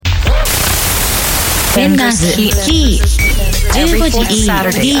Fengir's Key 15時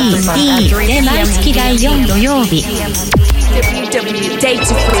EDD で毎月第4土曜日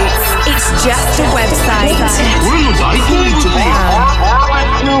www.datafruits It's just a website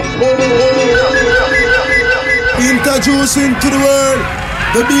Introducing to the world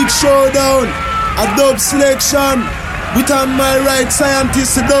the big showdown, a dub selection with on my right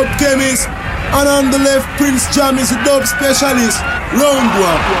scientist, the dub chemist, and on the left Prince Jam is the dub specialist. Round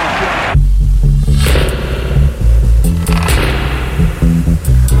one.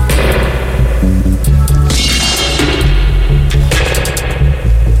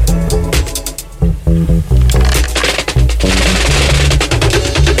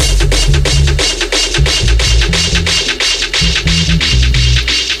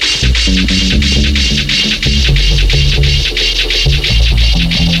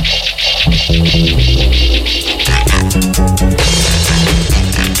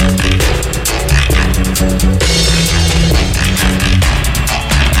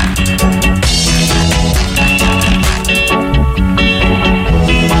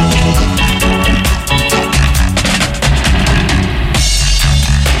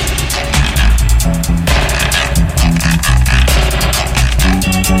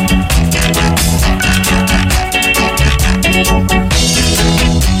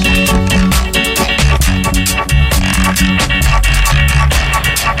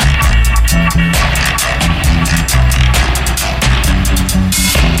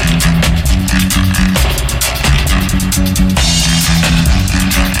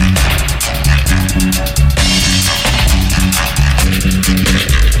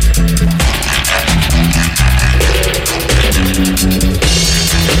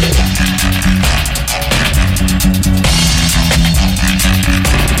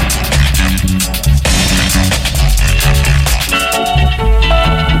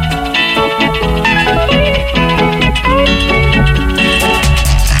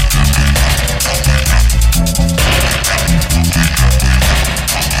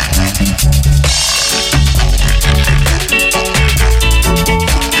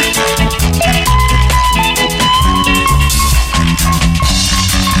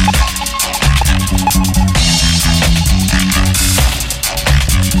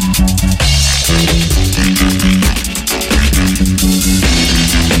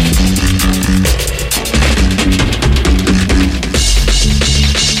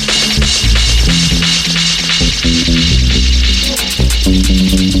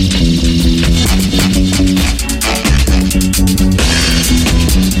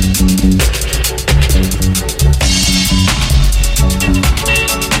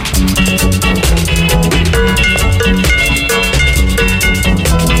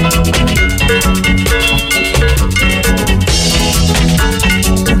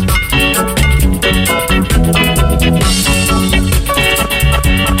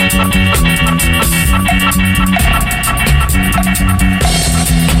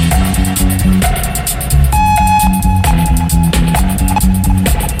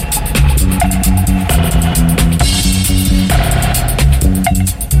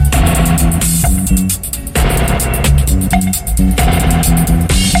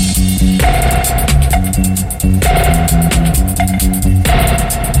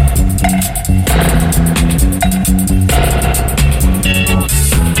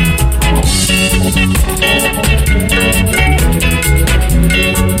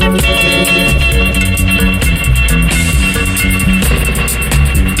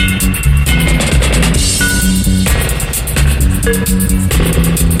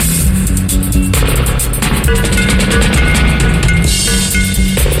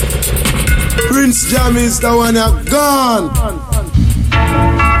 Prince Jam is the one that gone.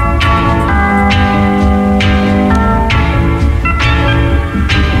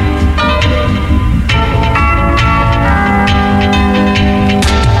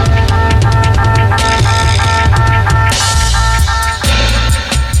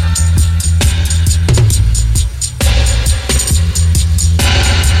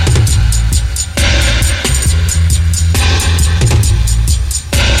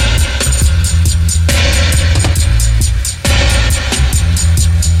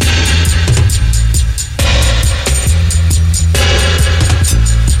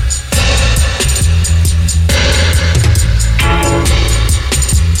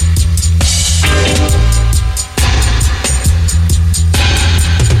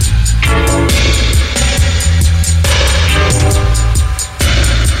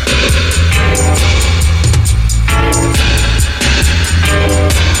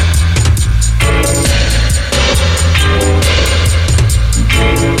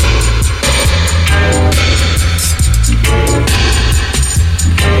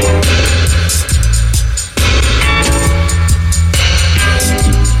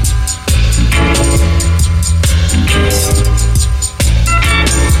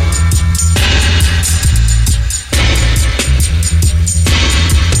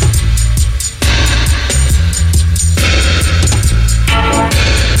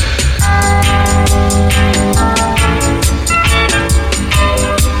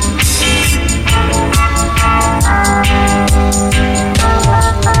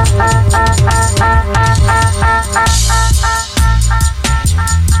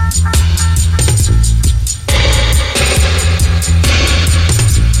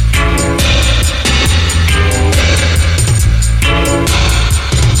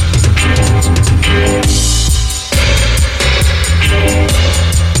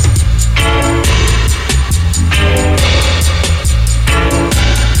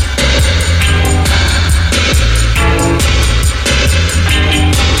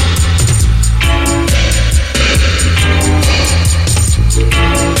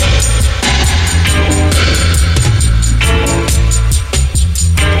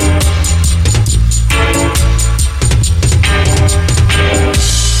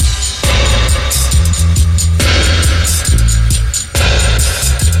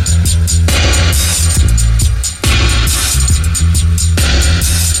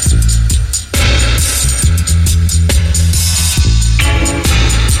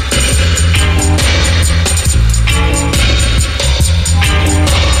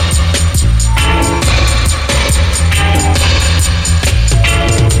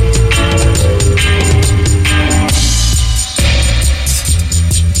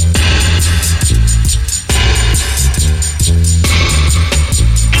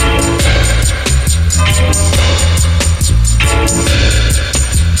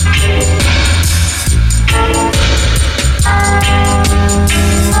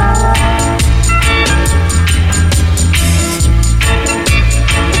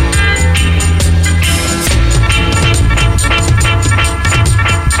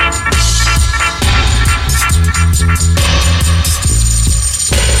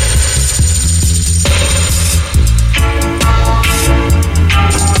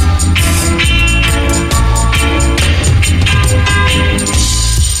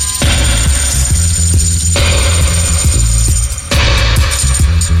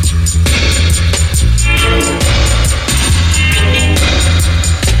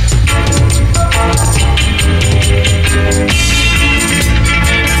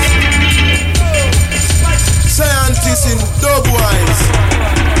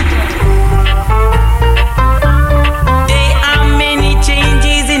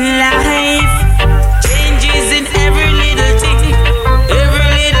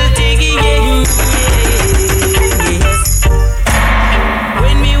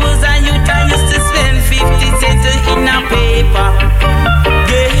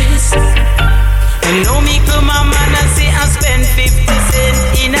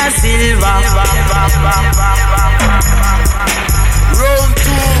 a silver. Round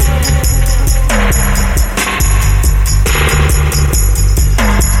 2.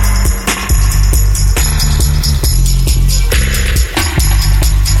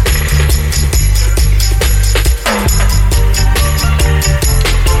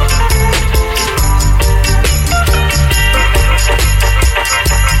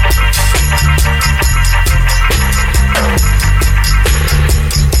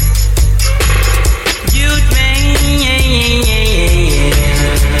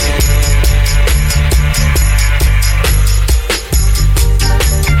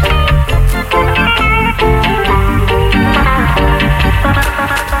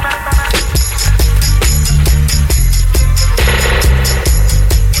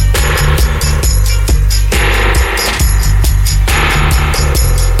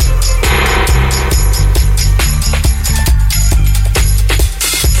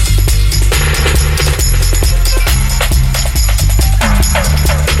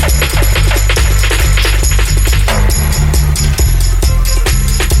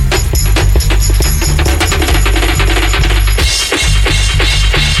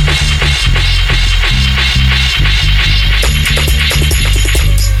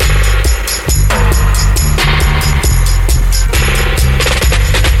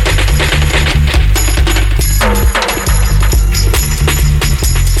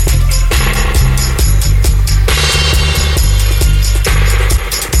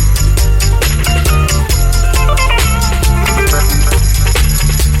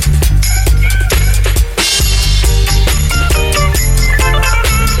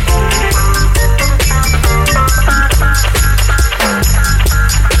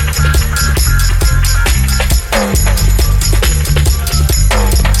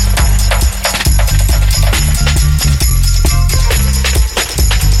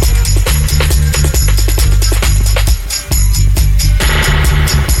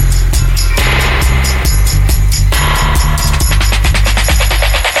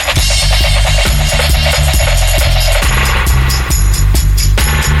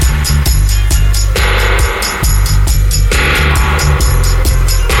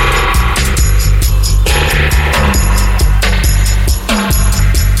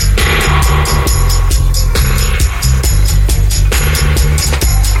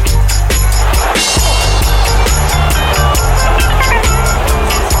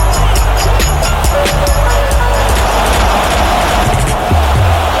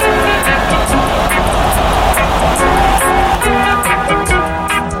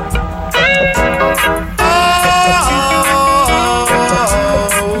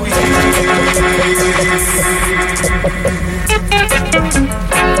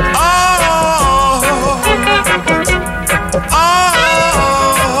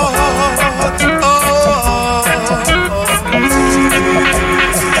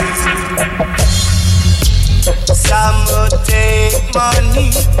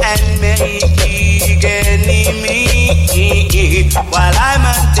 While I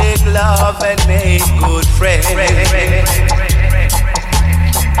man take love and make good friends.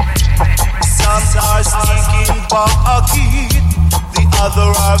 Some are sneaking pocket, the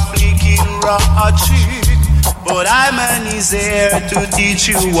other are flicking ratchet. But I man is here to teach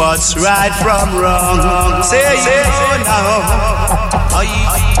you what's right from wrong. Say it now.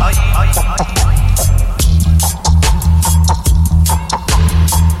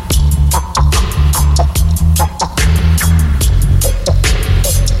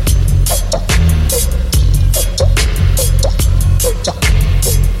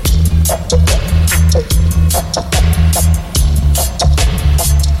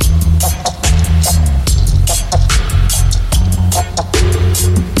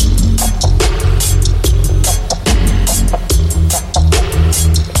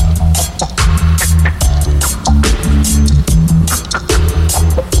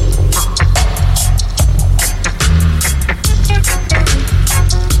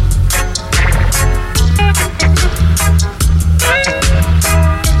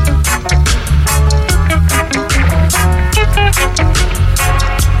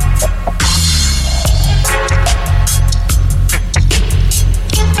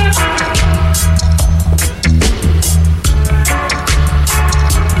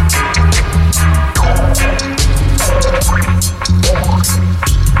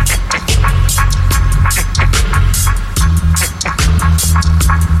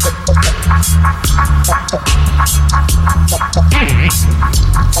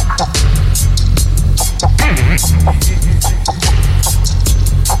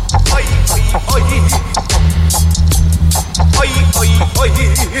 oh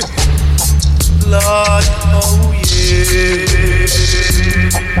yeah. Lord, oh yeah.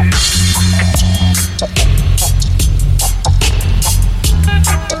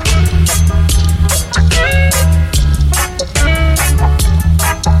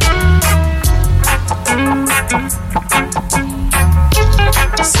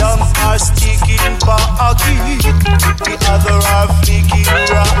 Some are sticking pocket, the other are flicking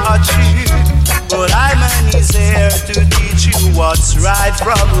ratchet. But I'm here to teach you what's right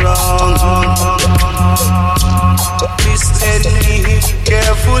from wrong. Listen me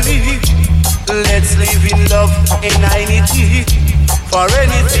carefully. Let's live in love and unity. For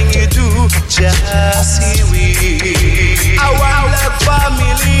anything you do, just see we. Our black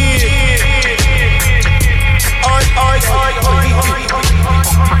family. Oi, oi, oi, oi, oi.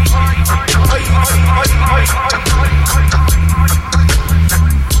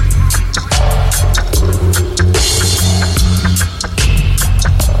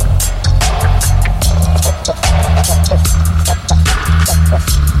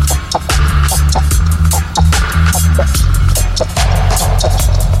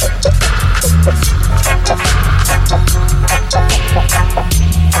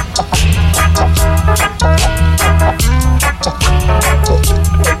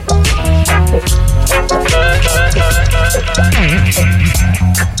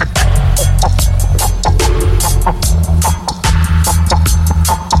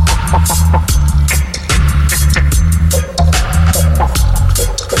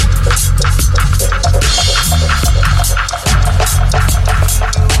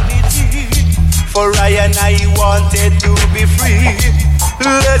 For I and I wanted to be free.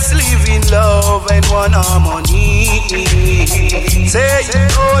 Let's live in love and one harmony. Say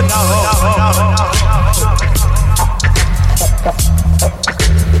oh no.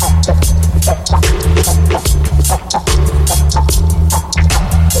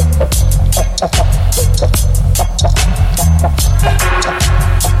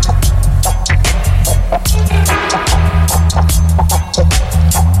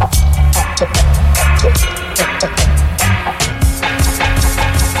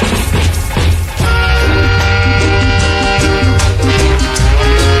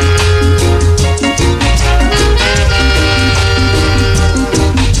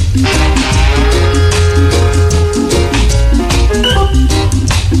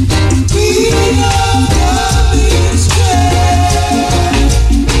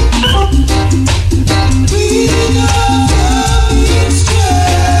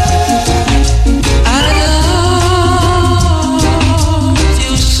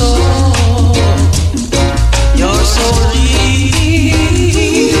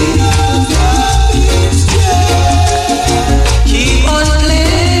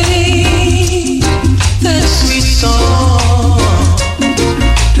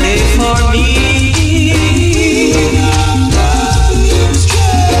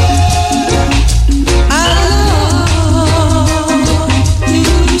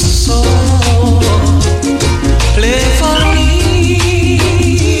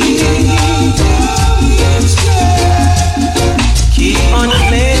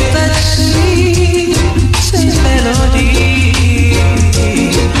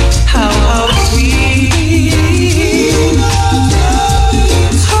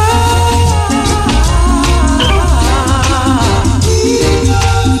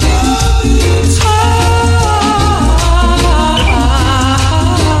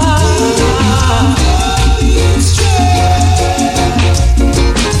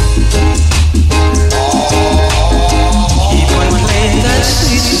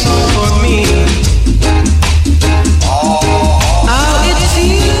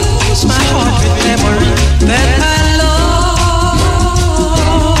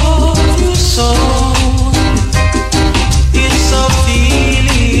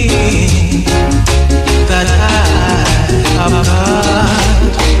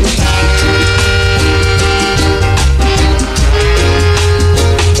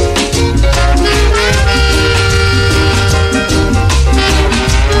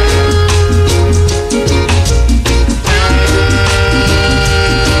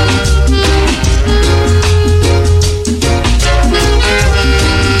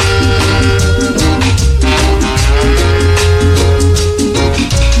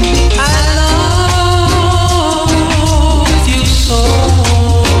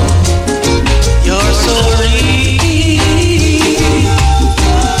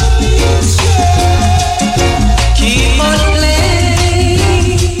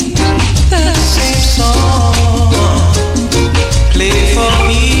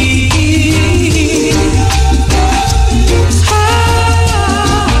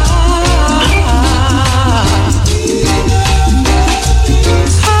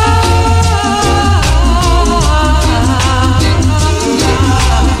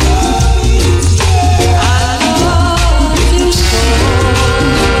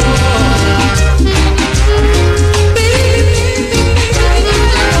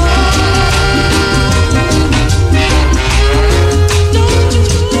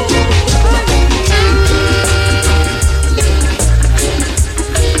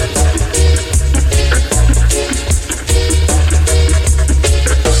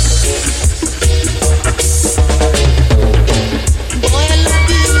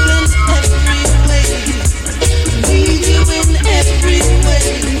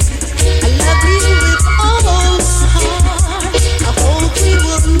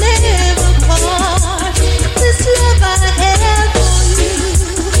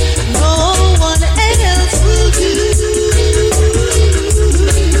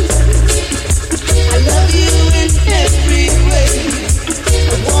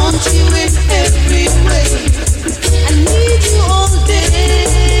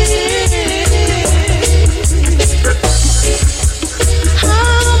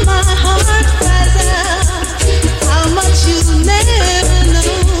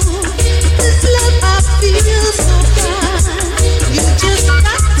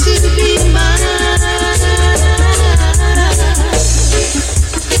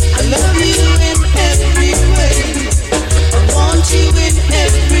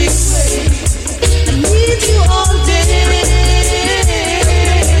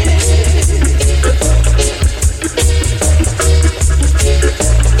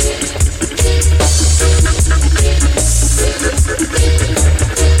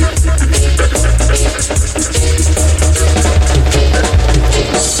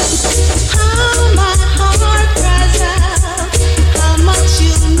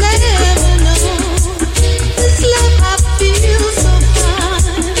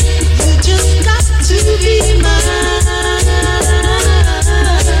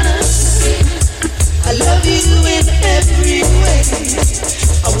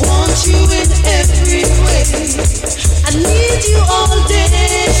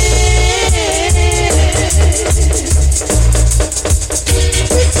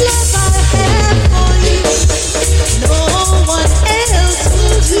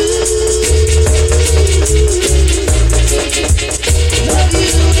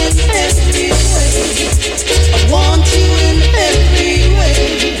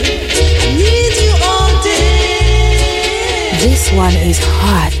 is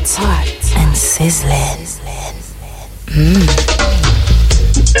hot and sizzling.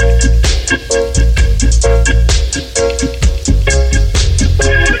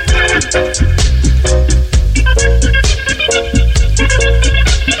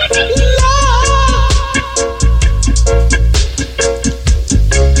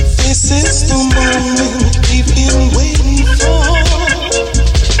 This is the moment we've been waiting for.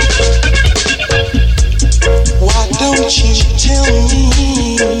 Why don't you tell me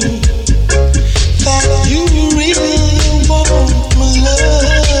that you really want my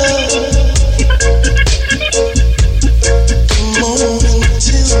love? Come on and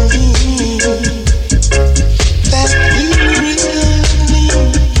tell me that you really need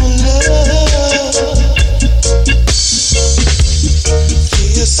my love.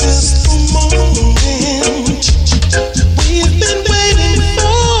 This is the moment we've been waiting for.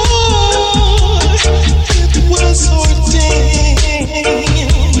 It was ordained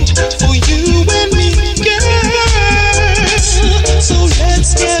for you and me, girl. So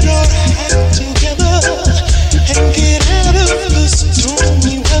let's get our act together and get out of the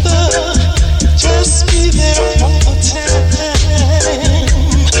stormy weather. Just be there all the time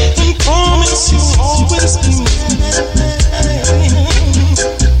and promise you'll always be mine.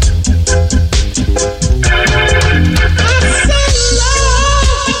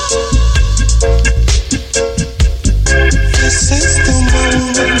 This is the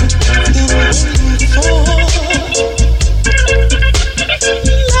moment we've been waiting for.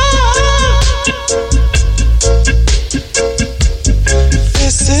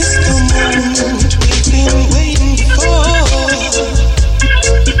 This is the moment we've been waiting for.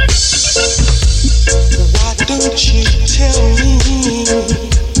 Why don't you tell me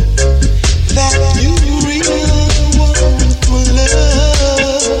that you really want my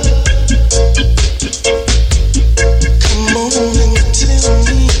love? Come on and tell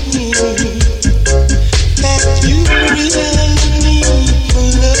me that you really need my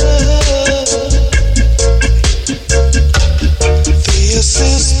love. This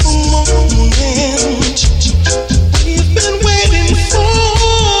is the moment we've been waiting for.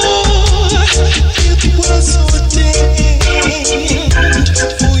 It was ordained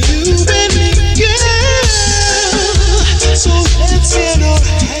for you and me, girl. So let's get our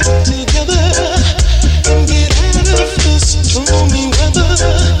act together and get out of the stormy weather.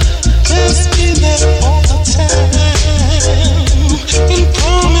 Just be there all the time and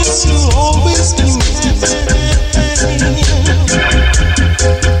promise you'll always be mine.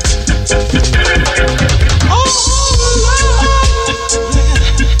 Oh,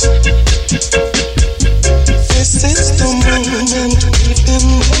 this is the moment we've been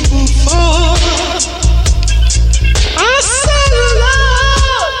waiting for. I said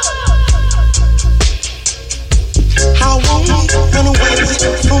love, I won't run away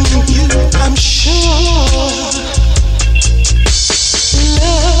from you, I'm sure.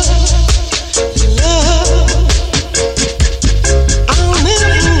 Love, I'll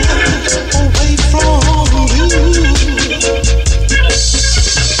never run away from you.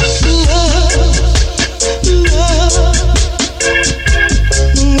 Love,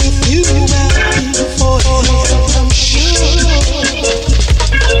 with you I'll be forever, I'm sure.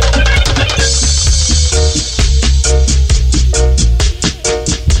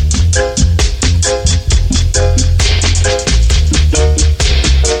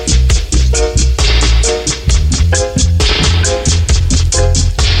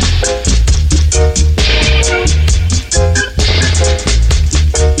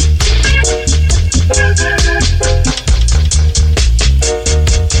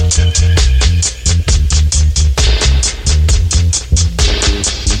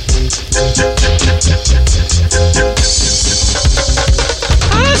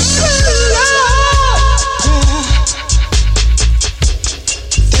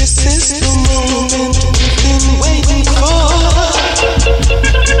 This is the moment we've been waiting for.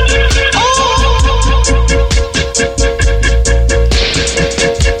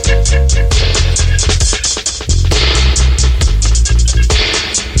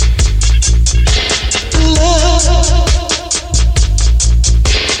 Love,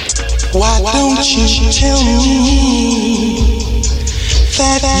 why don't you tell me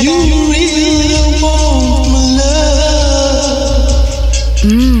that you really want my love?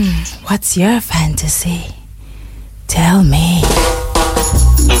 What's your fantasy? Tell me.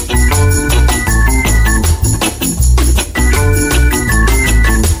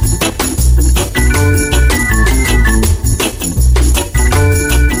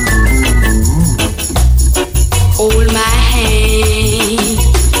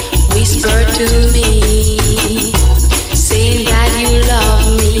 to me, saying that you love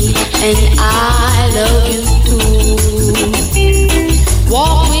and I love you too.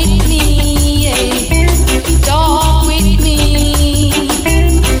 Walk with me, yeah. Talk with me,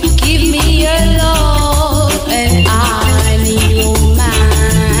 give me your love, and I need romance.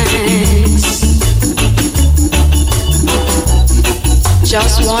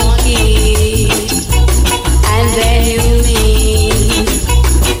 Just one kiss, and then you leave.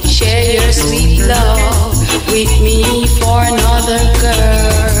 Share your sweet love with me for another girl.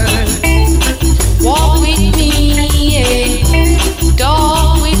 Walk with me, yeah.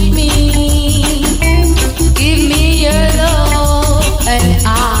 Talk with me. Give me your love, and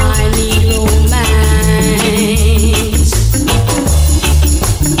I need romance.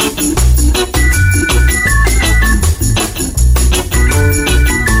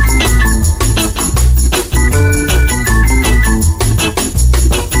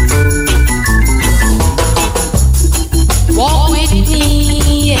 Walk with me,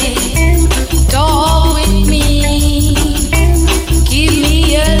 yeah. Talk with me. Give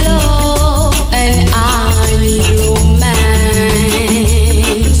me your love, and I need romance.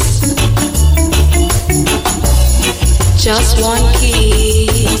 Just one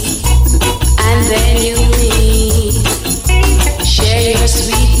kiss, and then you leave. Share your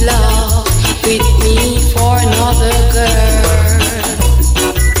sweet love with me for another girl.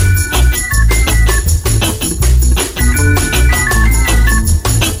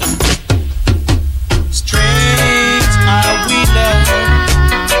 Strange how we love,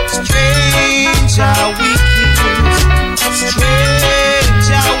 strange how we kiss, strange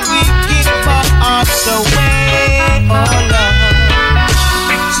how we give our hearts away, oh love.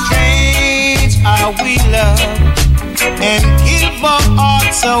 Strange how we love and give our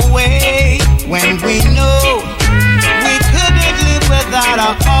hearts away when we know we couldn't live without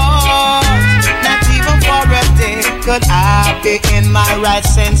our hearts. Not even for a day could I be in my right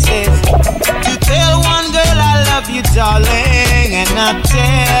senses to tell one girl I love you, darling, and not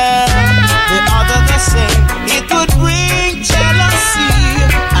tell the other the same. It would bring jealousy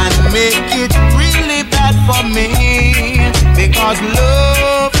and make it really bad for me, because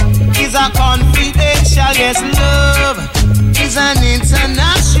love is a confidential, yes, love is an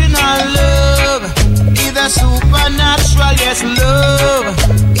international love, either supernatural, yes, love,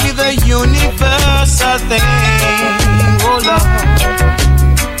 either universal thing, oh Lord.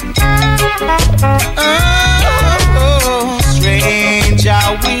 Oh, strange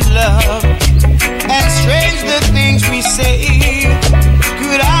how we love, and strange the things we say.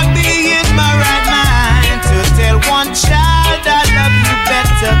 Could I be in my right mind to tell one child I love you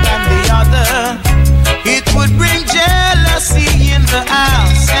better than the other? It would bring jealousy in the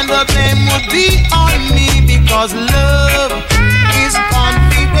house, and the blame would be on me, because love is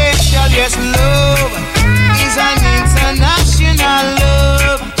confidential, yes, love is an international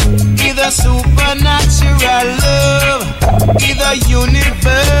love, either supernatural love, either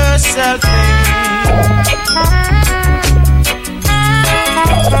universal thing.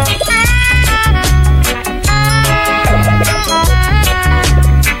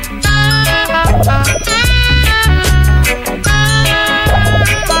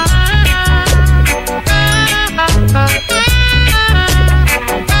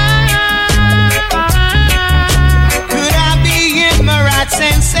 Could I be in my right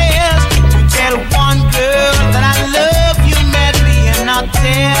senses to tell one girl that I love you madly and not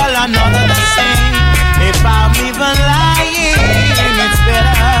tell another the same? If I'm even lying, it's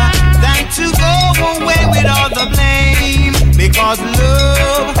better than to go away with all the blame, because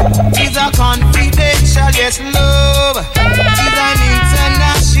love is a confidential, yes, love is an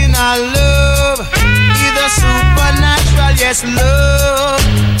international love, either supernatural, yes, love,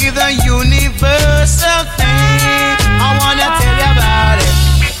 either universal thing. I wanna tell you about it.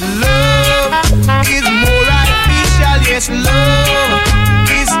 Love is more artificial, yes, love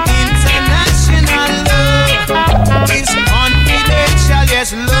is international love, is confidential, yes,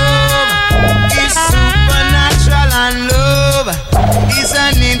 love is supernatural, and love is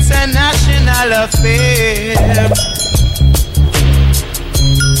an international affair.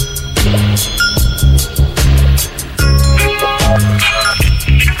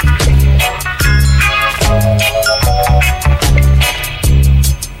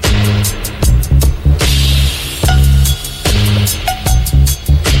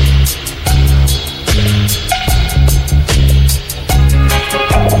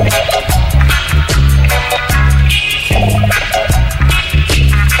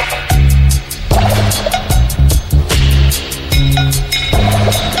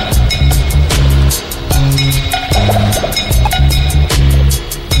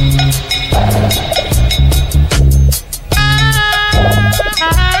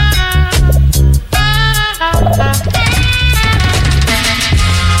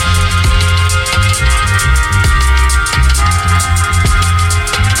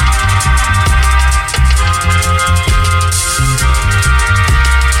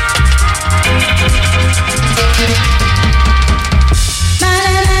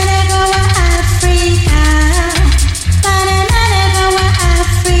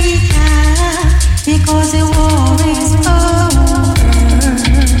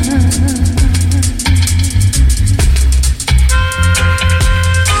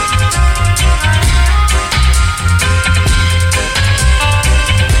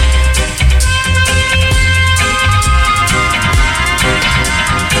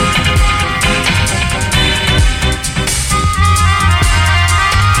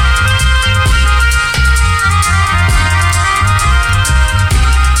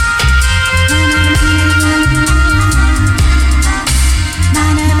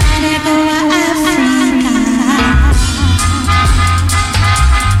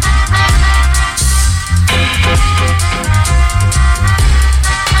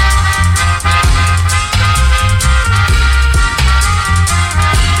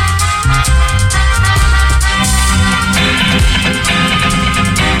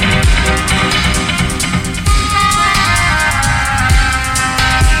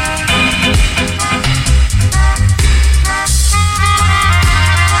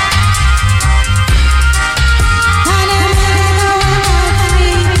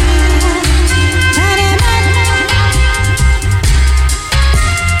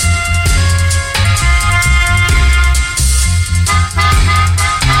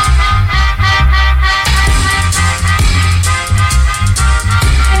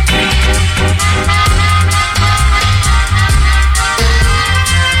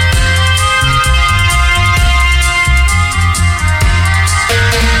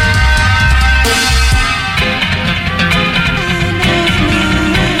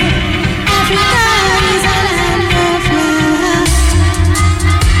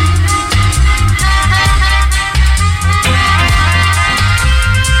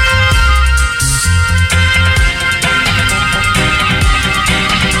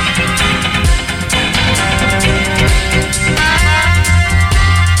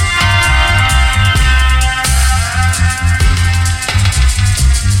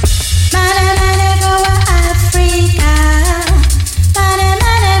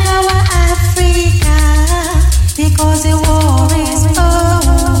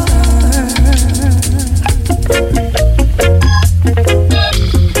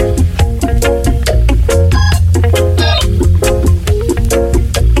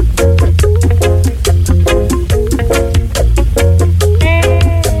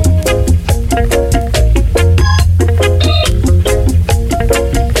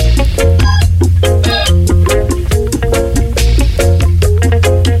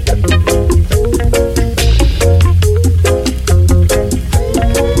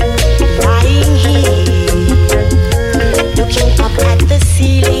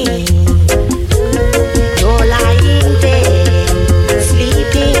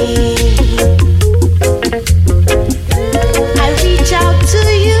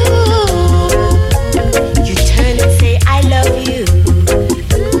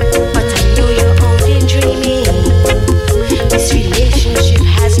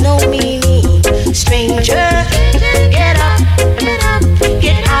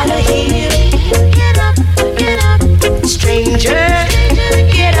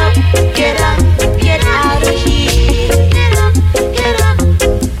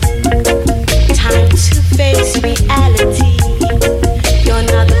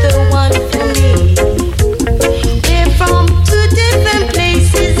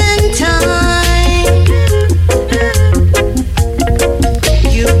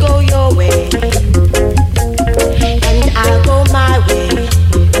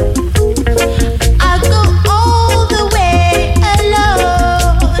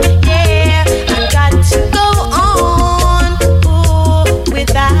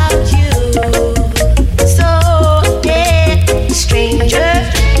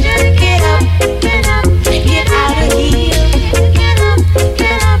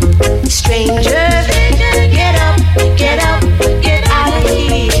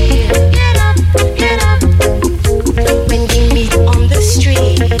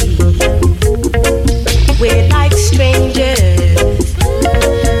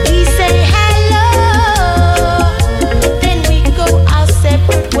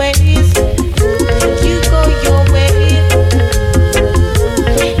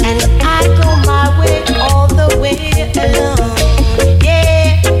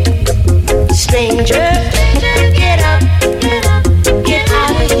 Stranger, get up, get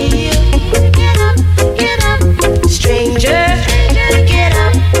out of here. Get up, stranger, get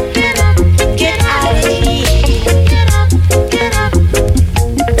up, get out of here.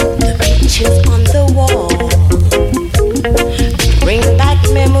 The pictures on the wall bring back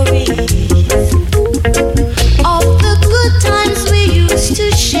memories of the good times we used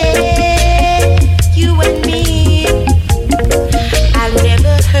to share, you and me. I've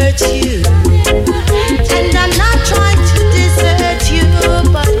never hurt you, and I'm not trying to desert you,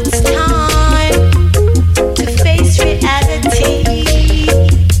 but it's time to face reality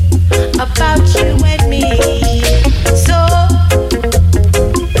about you and me. So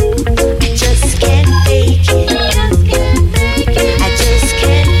I just can't fake it. I just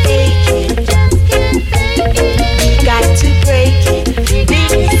can't fake it. We got to break it.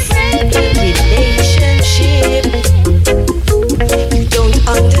 This relationship, you don't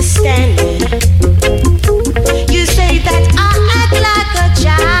understand it. You say that I act like a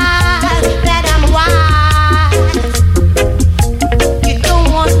child, that I'm wise. You don't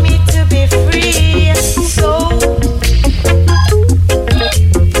want me to be free, so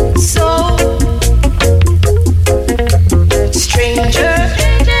stranger,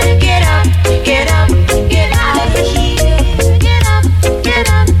 get up, get out of here.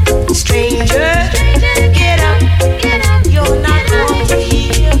 Stranger, get up, you're not going to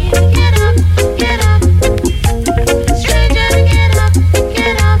hear. Stranger, get up, stranger, get up, stranger, get up,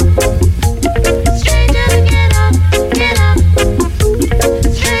 stranger, get up.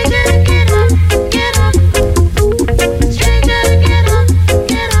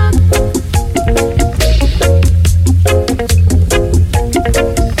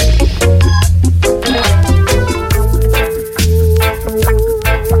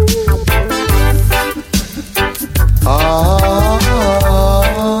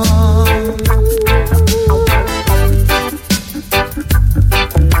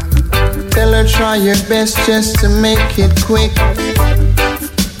 Tell her try your best just to make it quick.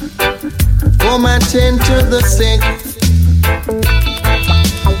 Come attend to the sick.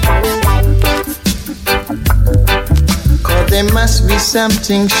 Cause there must be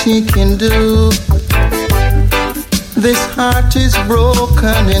something she can do. This heart is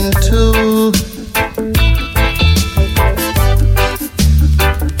broken in two.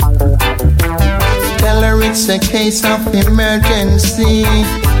 Tell her it's a case of emergency.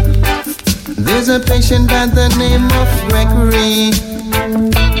 There's a patient by the name of Gregory.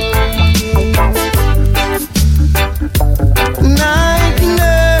 Night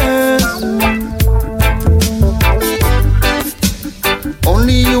nurse,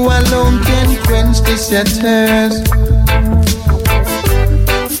 only you alone can quench this thirst.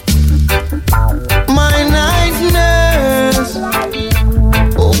 My night nurse,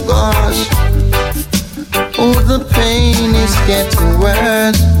 oh gosh, oh the pain is getting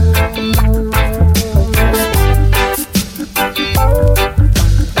worse.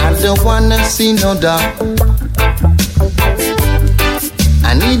 I don't wanna see no doc.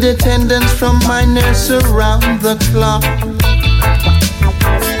 I need attendance from my nurse around the clock.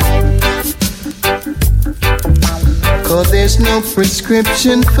 Cause there's no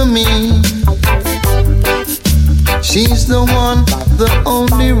prescription for me. She's the one, the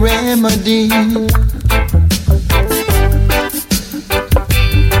only remedy.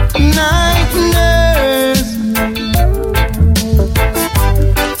 Night nurse,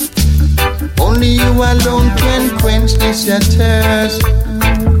 only you alone can quench this thirst.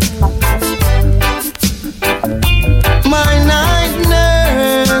 My night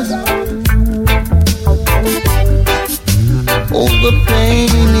nurse, oh the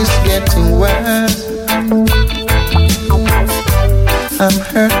pain is getting worse. I'm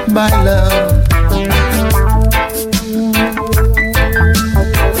hurt by love.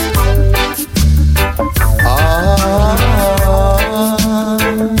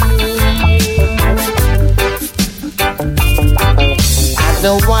 I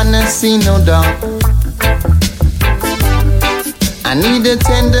don't wanna see no dog. I need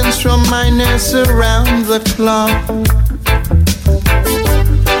attendance from my nurse around the clock.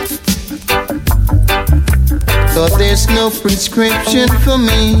 Cause there's no prescription for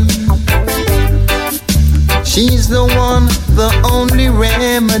me. She's the one, the only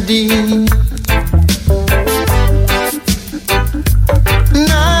remedy.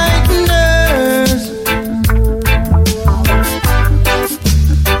 Night nurse,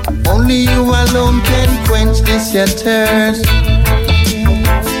 only you alone can quench this thirst.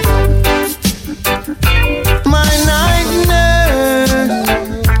 My night nurse,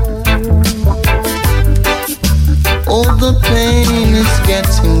 oh the pain is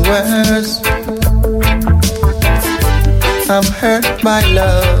getting worse. I'm hurt by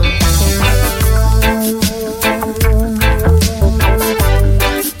love.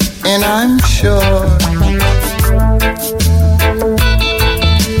 And I'm sure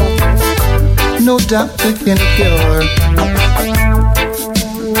no doctor can cure.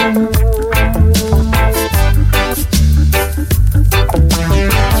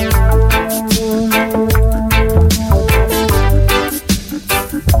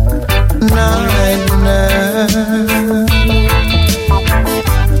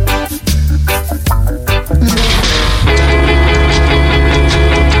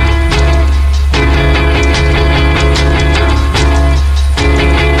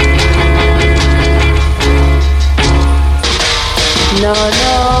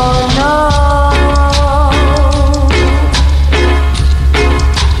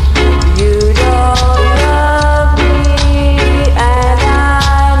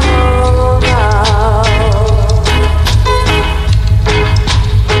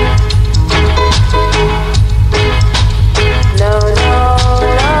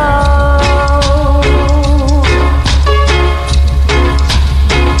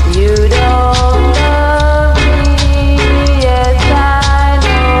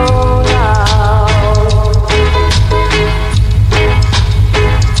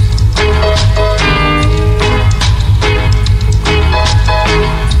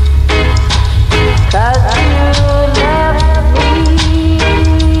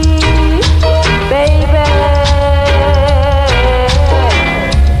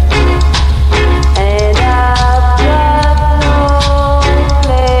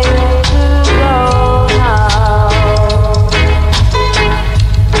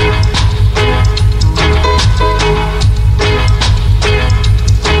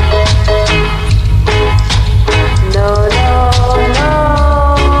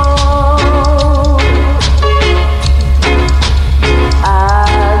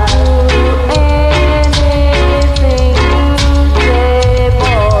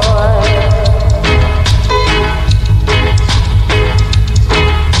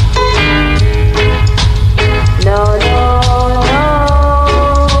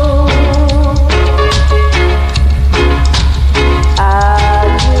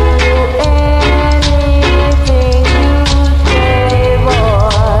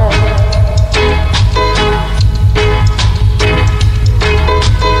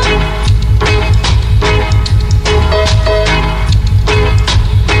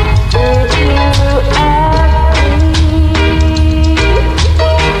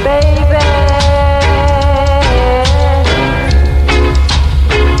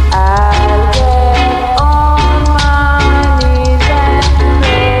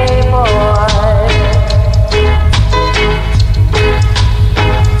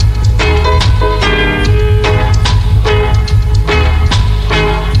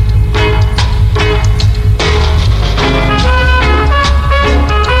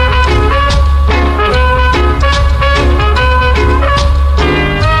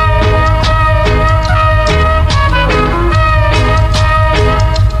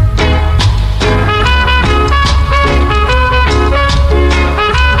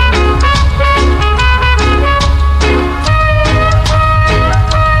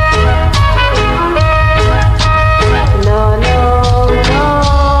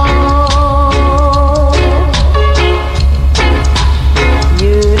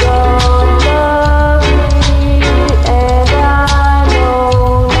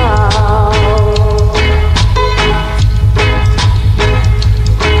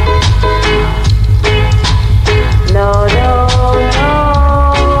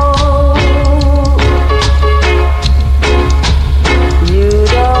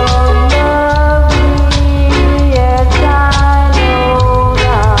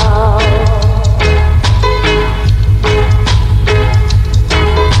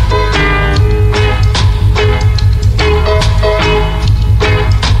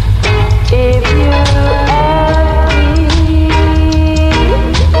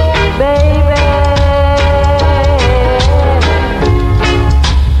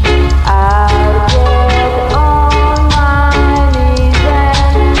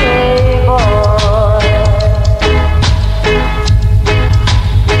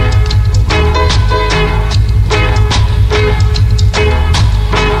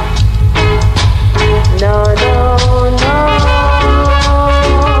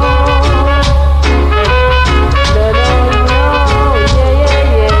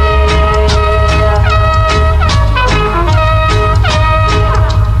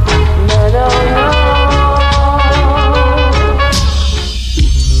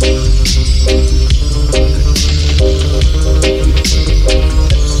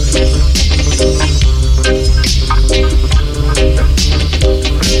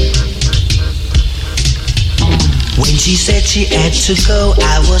 to go,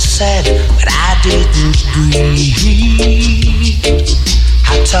 I was sad, but I didn't grieve.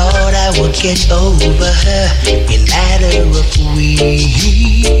 I thought I would get over her in a matter of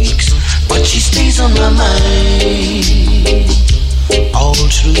weeks, but she stays on my mind all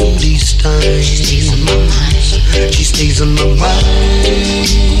through these times. She stays on my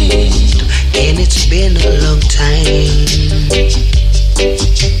mind, and it's been a long time.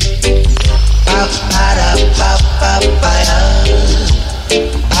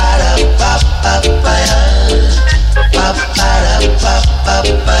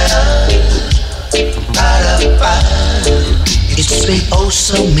 It's been oh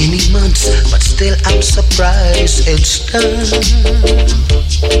so many months, but still I'm surprised and stunned.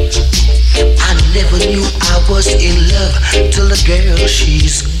 I never knew I was in love till the girl,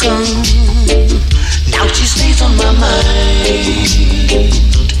 she's gone. Now she stays on my mind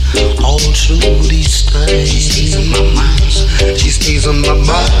all through these times. She stays on my mind. She stays on my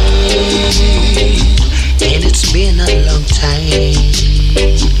mind, and it's been a long time.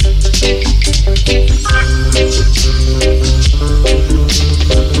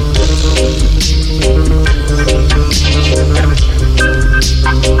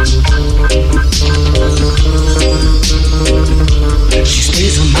 She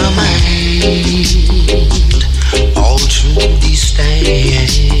stays on my mind all through these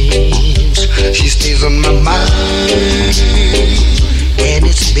times. She stays on my mind, and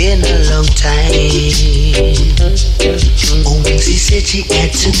it's been a long time. Oh, when she said she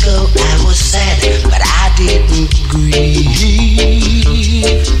had to go, I was sad, but I didn't grieve.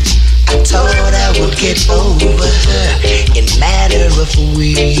 I thought I would get over her in a matter of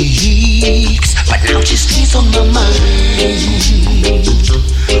weeks, but now she stays on my mind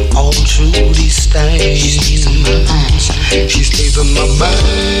all through these times. She stays on my mind. She stays on my mind,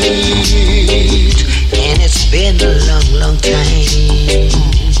 and it's been a long, long time.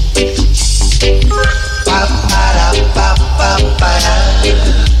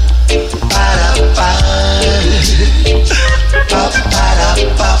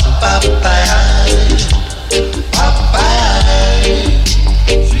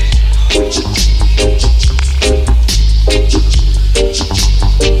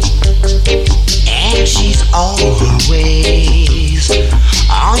 And she's always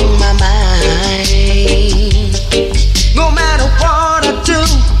on my mind. No matter what I do,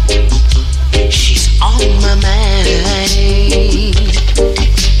 she's on my mind.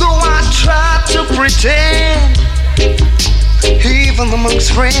 Though I try to pretend, even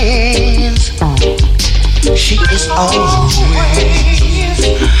amongst friends, she is always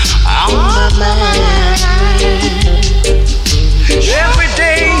on my mind. Every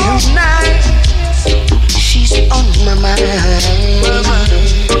day and night, she's on my mind.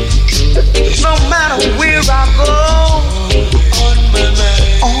 No matter where I go,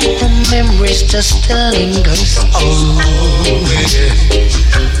 all the memories just still lingers on my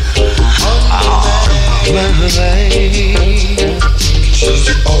mind. She's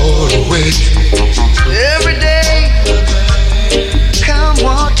always